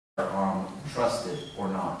trusted or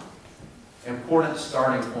not. Important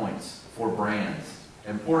starting points for brands.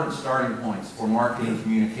 Important starting points for marketing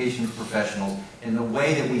communications professionals in the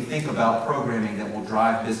way that we think about programming that will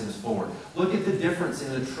drive business forward. Look at the difference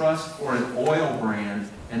in the trust for an oil brand,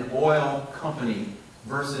 an oil company,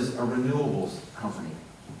 versus a renewables company.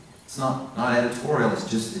 It's not editorial,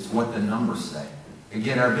 it's what the numbers say.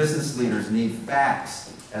 Again, our business leaders need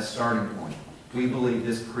facts as starting point. We believe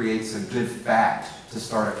this creates a good fact to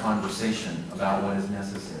start a conversation about what is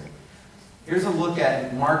necessary. Here's a look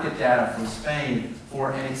at market data from Spain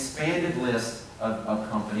for an expanded list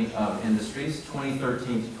of industries,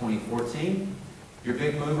 2013 to 2014. Your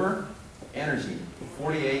big mover, energy,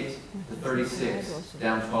 48 to 36,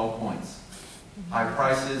 down 12 points. High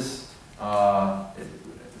prices,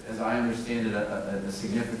 as I understand it, a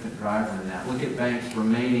significant driver in that. Look at banks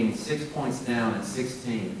remaining 6 points down at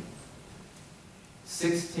 16.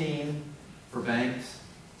 16 for banks,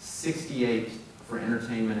 68 for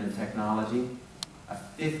entertainment and technology. A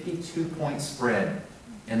 52-point spread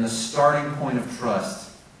in the starting point of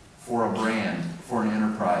trust for a brand, for an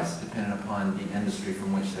enterprise, depending upon the industry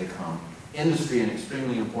from which they come. Industry, an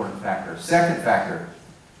extremely important factor. Second factor,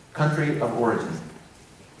 country of origin.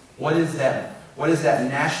 What is that? What is that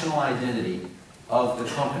national identity of the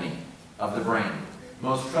company, of the brand?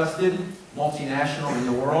 Most trusted multinational in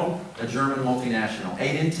the world, a German multinational.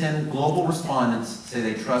 8 in 10 global respondents say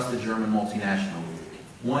they trust a German multinational.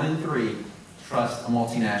 1 in 3 trust a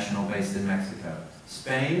multinational based in Mexico.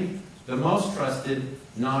 Spain, the most trusted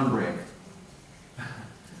non-BRIC.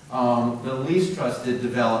 The least trusted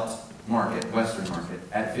developed market, Western market,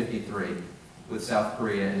 at 53, with South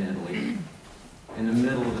Korea and Italy. In the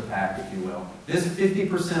middle of the pack, if you will. This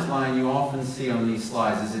 50% line you often see on these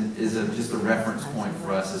slides is just a reference point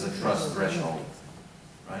for us as a trust threshold.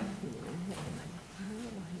 Right?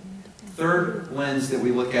 Third lens that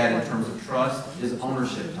we look at in terms of trust is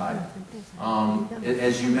ownership type.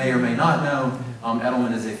 As you may or may not know,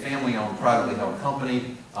 Edelman is a family-owned, privately held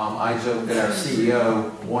company. I joke that our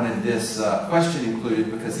CEO wanted this question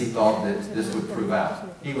included because he thought that this would prove out.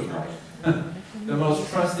 He was right. The most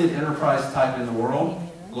trusted enterprise type in the world,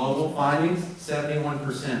 global findings,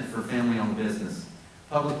 71% for family-owned business.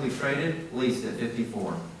 Publicly traded, leased at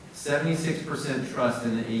 54. 76% trust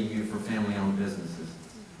in the EU for family-owned businesses.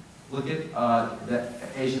 Look at the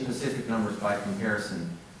Asia-Pacific numbers by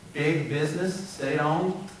comparison. Big business,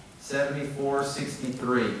 state-owned,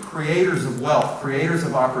 74-63. Creators of wealth, creators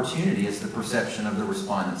of opportunity is the perception of the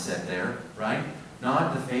respondent set there, right?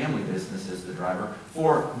 Not the family business as the driver.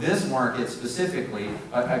 For this market specifically,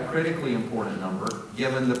 a critically important number,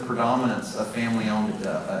 given the predominance of family-owned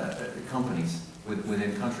companies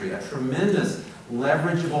within country. A tremendous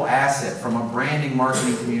leverageable asset from a branding,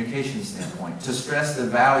 marketing, communication standpoint to stress the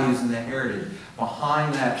values and the heritage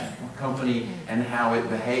behind that company and how it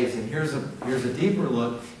behaves. And here's a deeper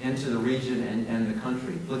look into the region and the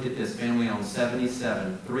country. Look at this, family-owned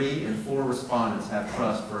 77. 3 in 4 respondents have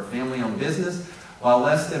trust for a family-owned business, while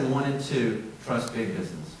less than 1 in 2 trust big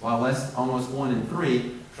business, while almost 1 in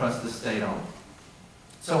 3 trust the state-owned.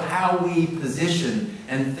 So how we position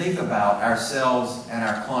and think about ourselves and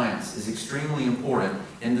our clients is extremely important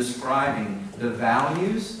in describing the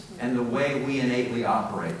values and the way we innately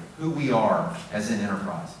operate, who we are as an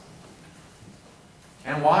enterprise.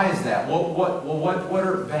 And why is that? What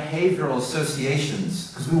are behavioral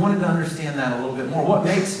associations? Because we wanted to understand that a little bit more. What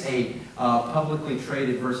makes a publicly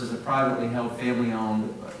traded versus a privately held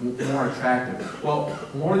family-owned more attractive? Well,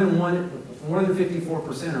 more than 54% or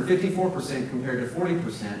 54% compared to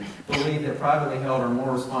 40% believe that privately held are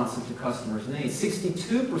more responsive to customers' needs.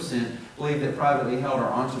 62% believe that privately held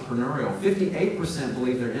are entrepreneurial. 58%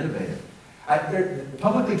 believe they're innovative.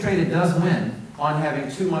 Publicly traded does win on having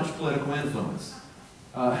too much political influence.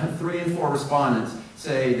 3 in 4 respondents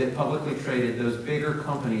say that publicly traded, those bigger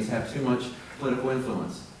companies have too much political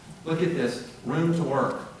influence. Look at this, room to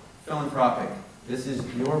work, philanthropic. This is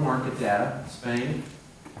your market data, Spain.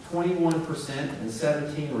 21% and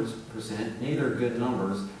 17%, neither good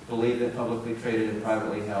numbers, believe that publicly traded and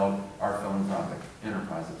privately held are philanthropic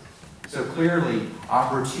enterprises. So clearly,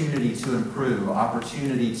 opportunity to improve,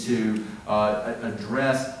 opportunity to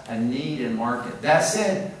address a need in market. That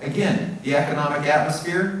said, again, the economic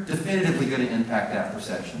atmosphere definitively going to impact that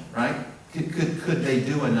perception, right? Could they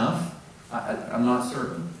do enough? I'm not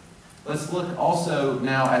certain. Let's look also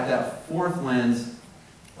now at that fourth lens,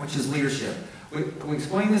 which is leadership. We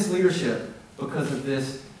explain this leadership because of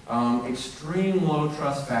this extreme low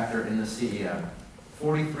trust factor in the CEO.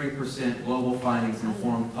 43% global findings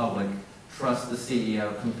informed public trust the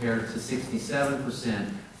CEO compared to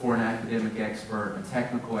 67% for an academic expert, a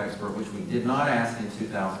technical expert, which we did not ask in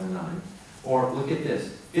 2009. Or look at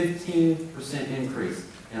this, 15% increase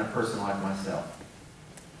in a person like myself.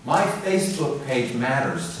 My Facebook page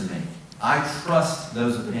matters to me. I trust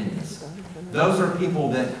those opinions. Those are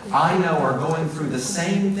people that I know are going through the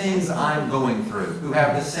same things I'm going through, who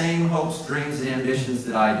have the same hopes, dreams, and ambitions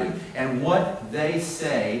that I do. And what they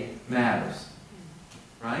say matters.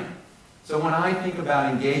 Right? So when I think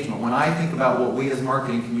about engagement, when I think about what we as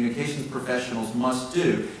marketing communications professionals must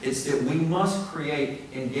do, it's that we must create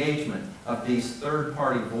engagement of these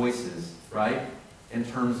third-party voices, right, in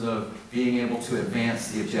terms of being able to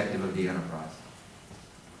advance the objective of the enterprise.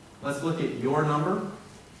 Let's look at your number.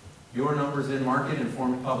 Your numbers in market,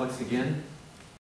 informed publics again.